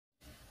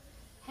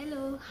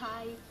Hello,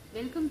 hi,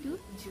 welcome to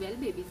Jewel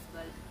Babies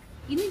World.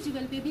 ഇന്ന്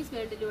Jual babies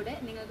വേൾഡിലൂടെ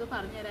നിങ്ങൾക്ക്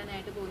പറഞ്ഞു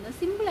തരാനായിട്ട് പോകുന്ന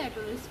സിമ്പിൾ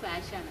ആയിട്ടുള്ളൊരു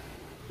സ്ക്വാഷ് ആണ്.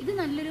 ഇത്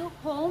നല്ലൊരു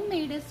ഹോം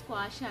മെയ്ഡ്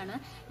സ്ക്വാഷ് ആണ്.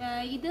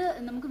 ഇത്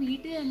നമുക്ക്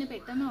വീട്ടിൽ തന്നെ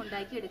പെട്ടെന്ന്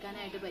ഉണ്ടാക്കി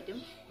എടുക്കാനായിട്ട് പറ്റും.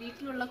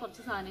 വീട്ടിലുള്ള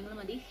കുറച്ച് സാധനങ്ങൾ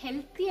മതി.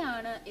 ഹെൽത്തി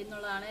ആണ്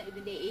എന്നുള്ളതാണ്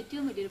ഇതിന്റെ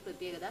ഏറ്റവും വലിയൊരു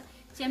പ്രത്യേകത.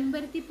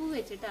 ചെമ്പരത്തിപ്പൂ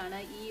വെച്ചിട്ടാണ്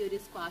ഈ ഒരു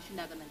സ്ക്വാഷ്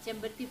ഉണ്ടാക്കുന്നത്.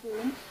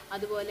 ചെമ്പരത്തിപ്പൂവും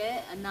അതുപോലെ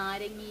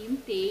നാരങ്ങയും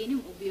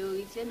തേനും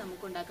ഉപയോഗിച്ച്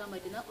നമുക്ക് ഉണ്ടാക്കാൻ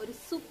പറ്റുന്ന ഒരു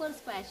സൂപ്പർ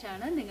സ്ക്വാഷ്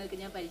ആണ് നിങ്ങൾക്ക്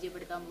ഞാൻ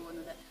പരിചയപ്പെടുത്താൻ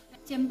പോകുന്നത്.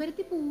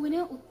 ചെമ്പരത്തി പൂവിന്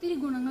ഒത്തിരി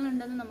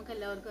ഗുണങ്ങളുണ്ടെന്ന് നമുക്ക്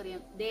എല്ലാവർക്കും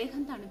അറിയാം.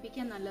 ദേഹം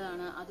തണുപ്പിക്കാൻ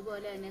നല്ലതാണ്.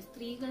 അതുപോലെ തന്നെ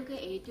സ്ത്രീകൾക്ക്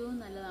ഏറ്റവും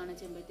നല്ലതാണ്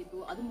ചെമ്പരത്തിപ്പൂ.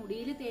 അത്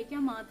മുടിയിൽ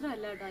തേക്കാൻ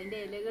മാത്രമല്ല കേട്ടോ, അതിന്റെ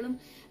ഇലകളും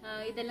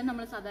ഇതെല്ലാം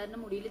നമ്മൾ സാധാരണ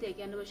മുടിയിൽ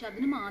തേക്കാറുണ്ട്. പക്ഷെ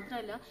അതിന്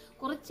മാത്രമല്ല,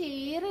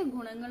 കുറച്ചേറെ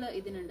ഗുണങ്ങൾ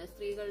ഇതിനുണ്ട്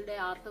സ്ത്രീകളുടെ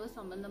ആർത്തവ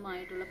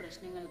സംബന്ധമായിട്ടുള്ള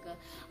പ്രശ്നങ്ങൾക്ക്.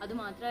 അത്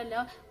മാത്രമല്ല,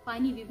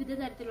 വിവിധ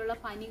തരത്തിലുള്ള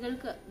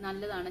പനികൾക്ക്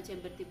നല്ലതാണ്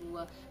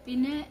ചെമ്പരത്തിപ്പൂവ്.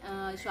 പിന്നെ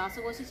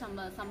ശ്വാസകോശ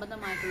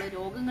സംബന്ധമായിട്ടുള്ള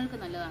രോഗങ്ങൾക്ക്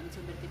നല്ലതാണ്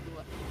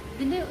ചെമ്പരത്തിപ്പൂവ്.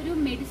 ഇതിന്റെ ഒരു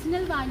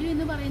മെഡിസിനൽ വാല്യൂ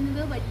എന്ന്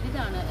പറയുന്നത്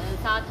വലിയതാണ്.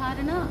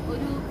 സാധാരണ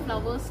ഒരു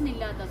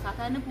ഫ്ലവേഴ്സിനില്ലാത്ത,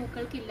 സാധാരണ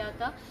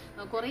പൂക്കൾക്കില്ലാത്ത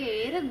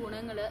കുറേയേറെ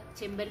ഗുണങ്ങൾ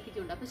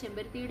ചെമ്പരത്തിക്കുണ്ട്. അപ്പൊ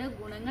ചെമ്പരത്തിയുടെ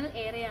ഗുണങ്ങൾ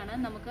ഏറെയാണ്.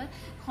 നമുക്ക്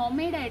ഹോം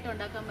മെയ്ഡ് ആയിട്ട്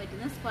ഉണ്ടാക്കാൻ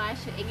പറ്റുന്ന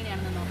സ്ക്വാഷ്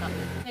എങ്ങനെയാണെന്ന് നോക്കാം.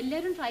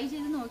 എല്ലാവരും ട്രൈ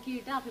ചെയ്ത്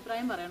നോക്കിയിട്ട്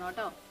അഭിപ്രായം പറയണം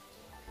കേട്ടോ.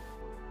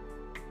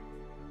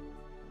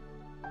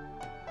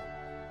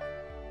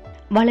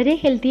 വളരെ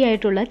ഹെൽത്തി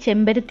ആയിട്ടുള്ള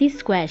ചെമ്പരത്തി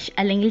സ്ക്വാഷ്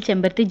അല്ലെങ്കിൽ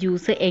ചെമ്പരത്തി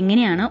ജ്യൂസ്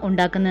എങ്ങനെയാണ്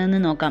ഉണ്ടാക്കുന്നതെന്ന്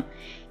നോക്കാം.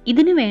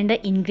 ഇതിനു വേണ്ട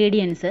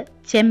ഇൻഗ്രീഡിയൻസ്: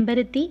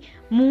 ചെമ്പരത്തി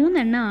 3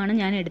 എണ്ണമാണ്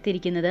ഞാൻ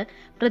എടുത്തിരിക്കുന്നത്.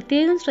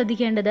 പ്രത്യേകം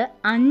ശ്രദ്ധിക്കേണ്ടത്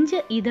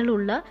 5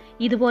 ഇതളുള്ള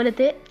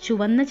ഇതുപോലത്തെ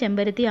ചുവന്ന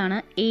ചെമ്പരത്തിയാണ്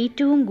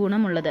ഏറ്റവും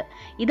ഗുണമുള്ളത്.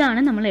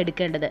 ഇതാണ് നമ്മൾ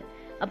എടുക്കേണ്ടത്.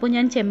 അപ്പോൾ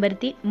ഞാൻ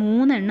ചെമ്പരത്തി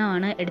 3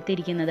 എണ്ണമാണ്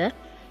എടുത്തിരിക്കുന്നത്.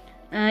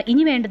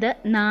 ഇനി വേണ്ടത്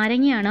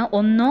നാരങ്ങയാണ്.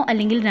 1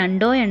 അല്ലെങ്കിൽ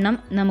 2 എണ്ണം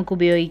നമുക്ക്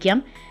ഉപയോഗിക്കാം.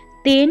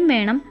 തേൻ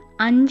വേണം.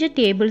 5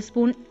 ടേബിൾ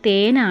സ്പൂൺ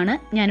തേനാണ്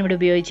ഞാനിവിടെ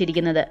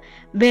ഉപയോഗിച്ചിരിക്കുന്നത്.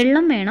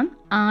 വെള്ളം വേണം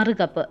 6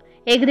 കപ്പ്.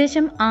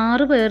 ഏകദേശം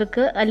 6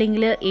 പേർക്ക്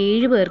അല്ലെങ്കിൽ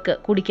 7 പേർക്ക്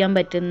കുടിക്കാൻ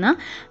പറ്റുന്ന,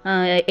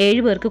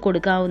 7 പേർക്ക്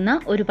കൊടുക്കാവുന്ന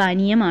ഒരു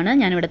പാനീയമാണ്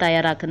ഞാനിവിടെ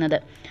തയ്യാറാക്കുന്നത്.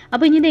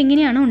 അപ്പോൾ ഇനി ഇത്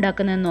എങ്ങനെയാണ്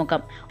ഉണ്ടാക്കുന്നതെന്ന്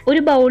നോക്കാം.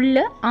 ഒരു ബൗളിൽ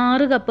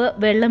 6 കപ്പ്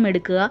വെള്ളം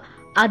എടുക്കുക.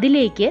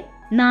 അതിലേക്ക്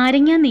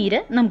നാരങ്ങ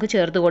നീര് നമുക്ക്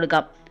ചേർത്ത്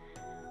കൊടുക്കാം.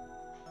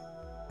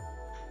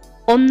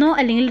 1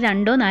 അല്ലെങ്കിൽ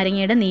 2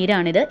 നാരങ്ങയുടെ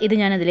നീരാണിത്. ഇത്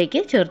ഞാൻ അതിലേക്ക്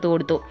ചേർത്ത്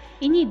കൊടുത്തു.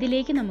 ഇനി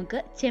ഇതിലേക്ക് നമുക്ക്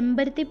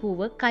ചെമ്പരത്തി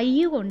പൂവ് കൈ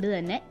കൊണ്ട്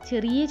തന്നെ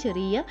ചെറിയ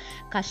ചെറിയ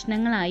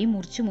കഷ്ണങ്ങളായി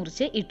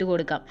മുറിച്ച് ഇട്ട്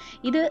കൊടുക്കാം.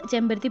 ഇത്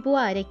ചെമ്പരത്തി പൂവ്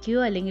അരയ്ക്കുകയോ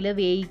അല്ലെങ്കിൽ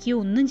വേവിക്കുകയോ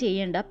ഒന്നും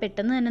ചെയ്യേണ്ട.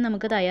 പെട്ടെന്ന് തന്നെ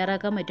നമുക്ക്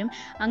തയ്യാറാക്കാൻ പറ്റും.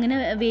 അങ്ങനെ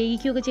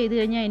വേവിക്കുകയൊക്കെ ചെയ്ത്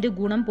കഴിഞ്ഞാൽ അതിൻ്റെ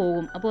ഗുണം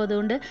പോകും. അപ്പോൾ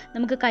അതുകൊണ്ട്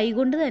നമുക്ക് കൈ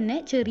കൊണ്ട് തന്നെ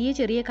ചെറിയ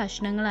ചെറിയ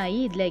കഷ്ണങ്ങളായി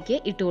ഇതിലേക്ക്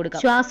ഇട്ട്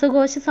കൊടുക്കാം.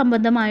 ശ്വാസകോശ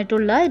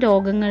സംബന്ധമായിട്ടുള്ള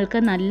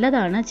രോഗങ്ങൾക്ക്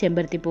നല്ലതാണ്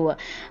ചെമ്പരത്തിപ്പൂവ്.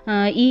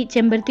 ഈ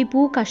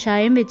ചെമ്പരത്തിപ്പൂ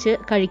കഷായം വെച്ച്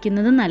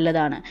കഴിക്കുന്നത്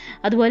നല്ലതാണ്.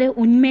 അതുപോലെ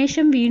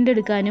ഉന്മേഷം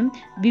വീണ്ടെടുക്കാനും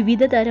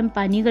വിവിധ തരം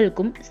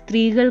പനികൾക്കും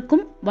സ്ത്രീകൾക്കും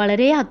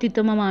വളരെ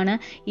അത്യുത്തമമാണ്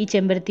ഈ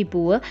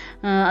ചെമ്പരത്തിപ്പൂവ്.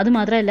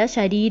 അതുമാത്രമല്ല,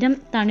 ശരീരം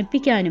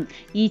തണുപ്പിക്കാനും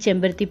ഈ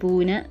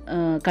ചെമ്പരത്തിപ്പൂവിന്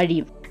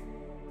കഴിയും.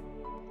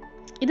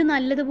 ഇത്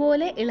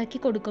നല്ലതുപോലെ ഇളക്കി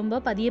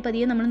കൊടുക്കുമ്പോൾ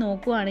പതിയെ നമ്മൾ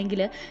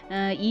നോക്കുകയാണെങ്കിൽ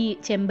ഈ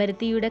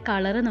ചെമ്പരത്തിയുടെ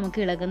കളറ്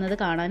നമുക്ക് ഇളകുന്നത്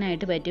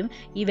കാണാനായിട്ട് പറ്റും.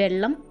 ഈ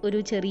വെള്ളം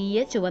ഒരു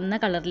ചെറിയ ചുവന്ന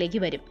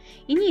കളറിലേക്ക് വരും.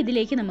 ഇനി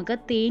ഇതിലേക്ക് നമുക്ക്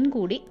തേൻ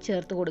കൂടി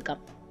ചേർത്ത് കൊടുക്കാം.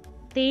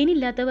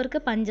 തേനില്ലാത്തവർക്ക്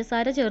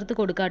പഞ്ചസാര ചേർത്ത്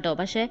കൊടുക്കാം കേട്ടോ,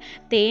 പക്ഷേ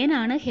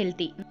തേനാണ്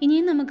ഹെൽത്തി.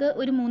 ഇനിയും നമുക്ക്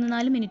ഒരു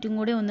 3-4 മിനിറ്റും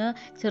കൂടെ ഒന്ന്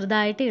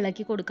ചെറുതായിട്ട്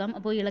ഇളക്കി കൊടുക്കാം.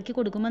 അപ്പോൾ ഇളക്കി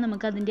കൊടുക്കുമ്പോൾ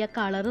നമുക്ക് അതിൻ്റെ ആ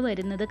കളറ്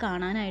വരുന്നത്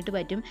കാണാനായിട്ട്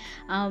പറ്റും.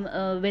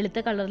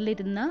 വെളുത്ത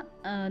കളറിലിരുന്ന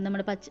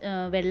നമ്മുടെ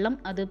വെള്ളം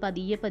അത്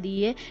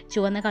പതിയെ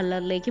ചുവന്ന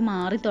കളറിലേക്ക്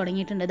മാറി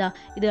തുടങ്ങിയിട്ടുണ്ട്.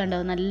 ഇത് കണ്ടോ,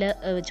 നല്ല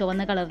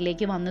ചുവന്ന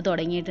കളറിലേക്ക് വന്ന്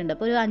തുടങ്ങിയിട്ടുണ്ട്.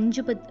 അപ്പോൾ ഒരു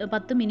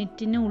 5-10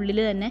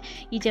 മിനിറ്റിനുള്ളിൽ തന്നെ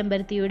ഈ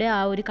ചെമ്പരത്തിയുടെ ആ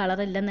ഒരു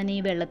കളറെല്ലാം തന്നെ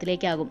ഈ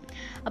വെള്ളത്തിലേക്കാകും.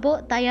 അപ്പോൾ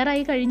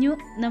തയ്യാറായി കഴിഞ്ഞു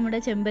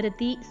നമ്മുടെ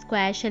ചെമ്പരത്തി സ്ക്വാഷ്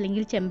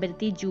അല്ലെങ്കിൽ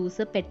ചെമ്പരത്തി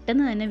ജ്യൂസ്.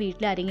 പെട്ടെന്ന് തന്നെ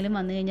വീട്ടിൽ ആരെങ്കിലും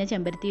വന്നു കഴിഞ്ഞാൽ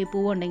ചെമ്പരത്തി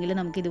പൂവ് ഉണ്ടെങ്കിൽ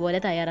നമുക്ക് ഇതുപോലെ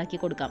തയ്യാറാക്കി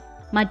കൊടുക്കാം.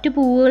 മറ്റു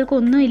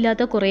പൂവുകൾക്കൊന്നും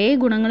ഇല്ലാത്ത കുറേ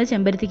ഗുണങ്ങൾ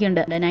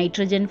ചെമ്പരത്തിക്കുണ്ട്.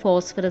 നൈട്രജൻ,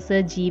 ഫോസ്ഫറസ്,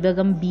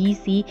 ജീവകം,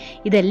 BC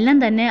ഇതെല്ലാം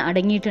തന്നെ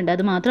അടങ്ങിയിട്ടുണ്ട്.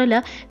 അത് മാത്രമല്ല,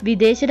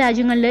 വിദേശ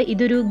രാജ്യങ്ങളിൽ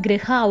ഇതൊരു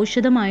ഗൃഹ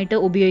ഔഷധമായിട്ട്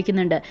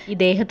ഉപയോഗിക്കുന്നുണ്ട്. ഈ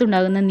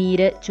ദേഹത്തുണ്ടാകുന്ന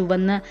നീര്,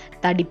 ചുവന്ന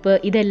തടിപ്പ്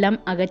ഇതെല്ലാം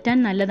അകറ്റാൻ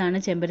നല്ലതാണ്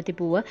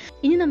ചെമ്പരത്തിപ്പൂവ്.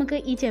 ഇനി നമുക്ക്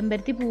ഈ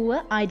ചെമ്പരത്തിപ്പൂവ്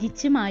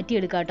അരിച്ച്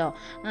മാറ്റിയെടുക്കാം കേട്ടോ.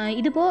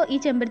 ഇതിപ്പോൾ ഈ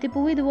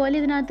ചെമ്പരത്തിപ്പൂവ് ഇതുപോലെ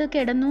ഇതിനകത്ത്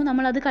കിടന്നു,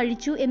 നമ്മളത്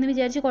കഴിച്ചു എന്ന്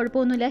വിചാരിച്ച്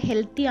കുഴപ്പമൊന്നുമില്ല,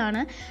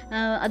 ഹെൽത്തിയാണ്.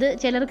 അത്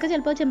ചിലർക്ക്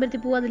ചിലപ്പോൾ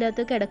ചെമ്പരത്തിപ്പൂവ്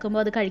അതിനകത്ത്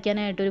കിടക്കുമ്പോൾ അത്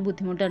കഴിക്കാനായിട്ടൊരു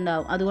ബുദ്ധിമുട്ടുണ്ടാവും.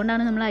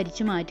 അതുകൊണ്ടാണ് നമ്മൾ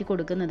അരിച്ചു മാറ്റി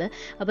കൊടുക്കുന്നത്.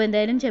 അപ്പോൾ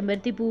എന്തായാലും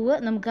ചെമ്പരത്തിപ്പൂവ്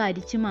നമുക്ക്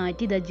അരിച്ചു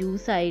മാറ്റി ഇത്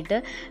ജ്യൂസായിട്ട്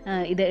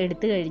ഇത്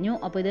എടുത്തു കഴിഞ്ഞു.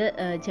 അപ്പോൾ ഇത്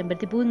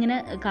ചെമ്പരത്തിപ്പൂവ് ഇങ്ങനെ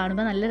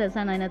കാണുമ്പോൾ നല്ല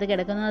രസമാണ് അതിനകത്ത്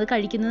കിടക്കുന്നത്. അത്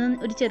കഴിക്കുന്നത്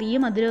ഒരു ചെറിയ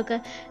മധുരമൊക്കെ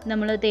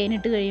നമ്മൾ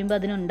തേനിട്ട് കഴിയുമ്പോൾ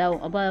അതിനുണ്ടാവും.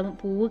 അപ്പോൾ ആ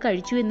പൂവ്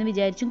കഴിച്ചു എന്ന്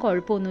വിചാരിച്ചും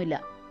കുഴപ്പമൊന്നുമില്ല.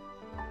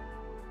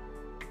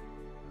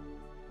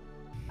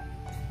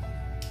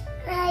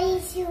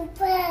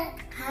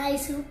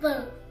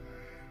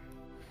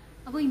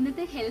 അപ്പോൾ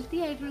ഇന്നത്തെ ഹെൽത്തി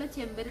ആയിട്ടുള്ള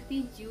ചെമ്പരത്തി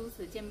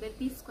ജ്യൂസ്,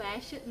 ചെമ്പരത്തി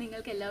സ്ക്വാഷ്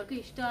നിങ്ങൾക്ക് എല്ലാവർക്കും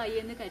ഇഷ്ടമായി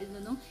എന്ന്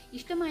കരുതുന്നു.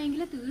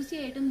 ഇഷ്ടമായെങ്കിൽ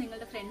തീർച്ചയായിട്ടും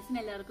നിങ്ങളുടെ ഫ്രണ്ട്സിന്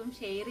എല്ലാവർക്കും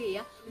ഷെയർ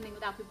ചെയ്യുക.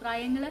 നിങ്ങളുടെ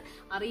അഭിപ്രായങ്ങൾ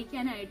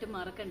അറിയിക്കാനായിട്ട്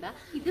മറക്കണ്ട.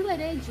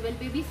 ഇതുവരെ ജുവൽ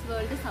ബേബീസ്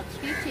വേൾഡ്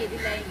സബ്സ്ക്രൈബ്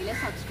ചെയ്തില്ല എങ്കിൽ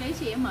സബ്സ്ക്രൈബ്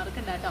ചെയ്യാൻ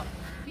മറക്കണ്ട കേട്ടോ.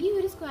 ഈ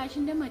ഒരു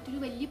സ്ക്വാഷിന്റെ മറ്റൊരു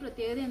വലിയ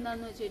പ്രത്യേകത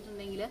എന്താണെന്ന്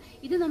വെച്ചിട്ടുണ്ടെങ്കിൽ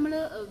ഇത് നമ്മൾ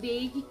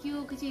വേവിക്കുകയോ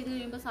ഒക്കെ ചെയ്ത്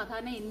കഴിയുമ്പോൾ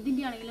സാധാരണ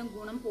എന്തിൻ്റെ ആണെങ്കിലും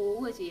ഗുണം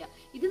പോവുക ചെയ്യുക.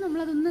 ഇത്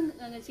നമ്മളതൊന്നും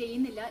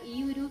ചെയ്യുന്നില്ല. ഈ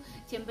ഒരു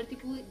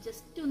ചെമ്പരത്തിപ്പൂ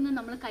ജസ്റ്റ് ഒന്ന്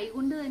നമ്മൾ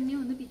കൈകൊണ്ട് തന്നെ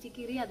ഒന്ന്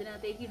പിച്ചിക്കീറി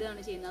അതിനകത്തേക്ക്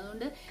ഇടുകയാണ് ചെയ്യുന്നത്.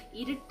 അതുകൊണ്ട്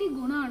ഇരട്ടി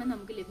ഗുണമാണ്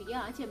നമുക്ക് ലഭിക്കുക.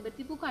 ആ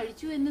ചെമ്പരത്തിപ്പൂ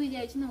കഴിച്ചു എന്ന്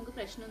വിചാരിച്ച് നമുക്ക്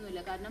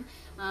പ്രശ്നമൊന്നുമില്ല. കാരണം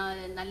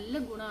നല്ല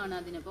ഗുണമാണ്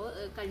അതിനപ്പോൾ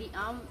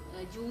ആ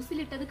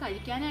ജ്യൂസിലിട്ടത്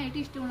കഴിക്കാനായിട്ട്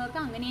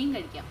ഇഷ്ടമുള്ളവർക്ക് അങ്ങനെയും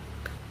കഴിക്കാം.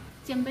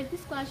 ചെമ്പരത്തി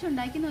സ്ക്വാഷ്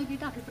ഉണ്ടാക്കി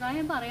നോക്കിയിട്ട്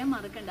അഭിപ്രായം പറയാൻ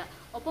മറക്കണ്ട.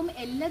 ഒപ്പം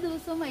എല്ലാ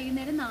ദിവസവും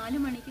വൈകുന്നേരം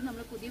 4 മണിക്ക്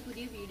നമ്മൾ പുതിയ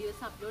പുതിയ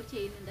വീഡിയോസ് അപ്ലോഡ്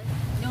ചെയ്യുന്നുണ്ട്.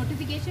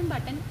 നോട്ടിഫിക്കേഷൻ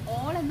ബട്ടൺ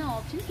ഓൾ എന്ന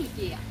ഓപ്ഷൻ ക്ലിക്ക്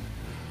ചെയ്യാം.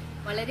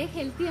 വളരെ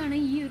ഹെൽത്തിയാണ്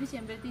ഈ ഒരു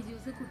ചെമ്പരത്തി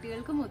ജ്യൂസ്.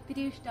 കുട്ടികൾക്കും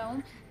ഒത്തിരി ഇഷ്ടമാവും.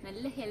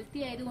 നല്ല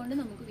ഹെൽത്തി ആയതുകൊണ്ട്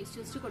നമുക്ക്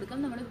വിശ്വസിച്ച്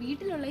കൊടുക്കാം. നമ്മുടെ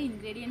വീട്ടിലുള്ള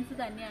ഇൻഗ്രീഡിയൻസ്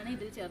തന്നെയാണ്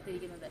ഇതിൽ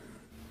ചേർത്തിരിക്കുന്നത്.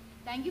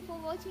 Thank you for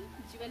watching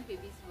Jual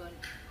babies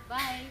world.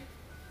 By.